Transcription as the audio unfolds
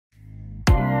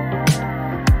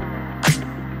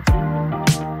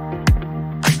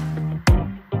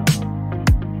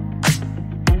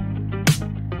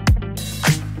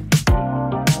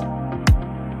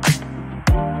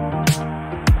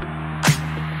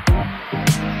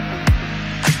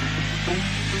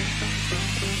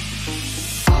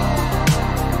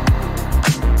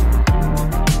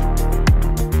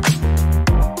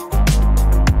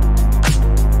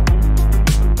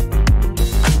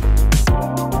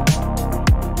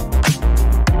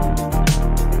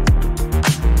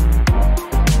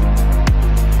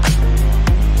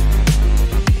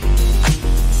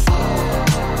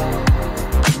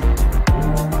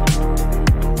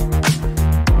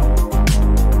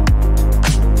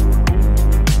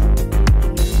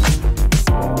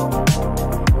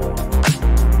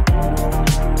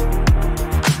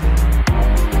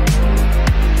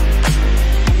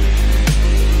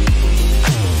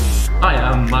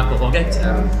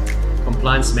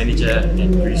compliance manager at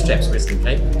Grease Traps Western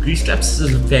Cape. Grease Traps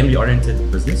is a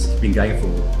family-oriented business. It's been going for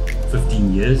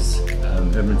 15 years.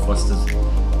 Herman Foster's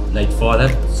late father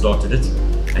started it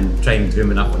and trained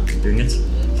Herman up on doing it.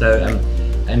 So,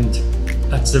 and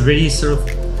that's a really sort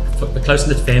of a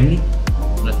close-knit family,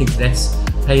 and I think that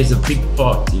plays a big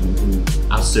part in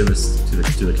our service to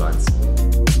the clients.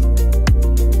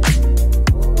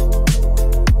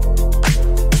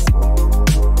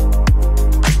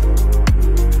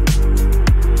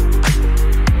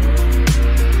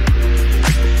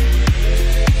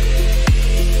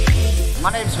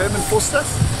 My name is Herman Foster,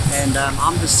 and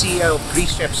I'm the CEO of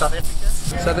Grease Traps South Africa.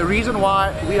 So the reason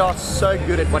why we are so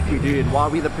good at what we do and why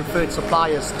we're the preferred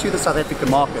suppliers to the South African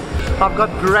market, I've got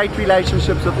great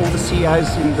relationships with all the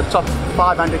CEOs in the top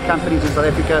 500 companies in South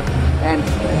Africa, and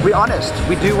we're honest,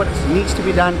 we do what needs to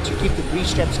be done to keep the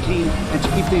grease traps clean and to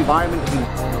keep the environment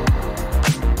clean.